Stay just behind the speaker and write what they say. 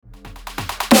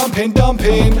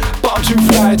dumping, but I'm too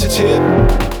fly to tip.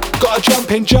 Gotta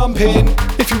jump in,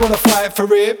 if you wanna fight for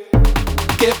it.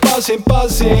 Get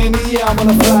buzzing, yeah, I'm on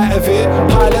a flight of it.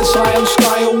 Pilots high on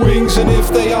sky on wings, and if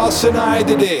they ask, then I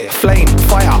did it. Flame,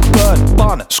 fire, burn,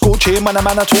 bun, scorching. Man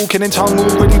are talking in tongue,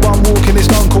 already one walking, it's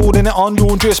done. Calling it on,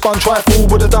 laundry, spun, try fool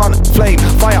with a done. Flame,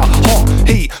 fire, hot,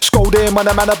 heat, scolding. Man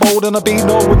are bold on the beat,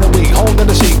 no in the week. Holding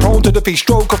the seat, prone to defeat,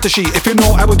 stroke off the sheet. If you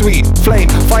know how we do it. Flame,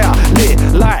 fire, lit,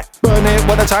 light, burn it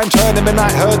when the time turn in the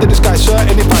night. Heard that this guy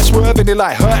certain if I swerve any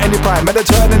light, hurt any prime, made a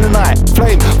turn in the night.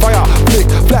 Flame, fire, flick,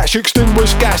 flash,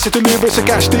 extinguish gas. If the lyrics are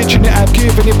gas, stitching it, I'm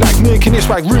giving it black, nicking it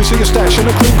swag, roosing your stash, and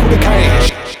a crinkle the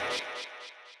cash.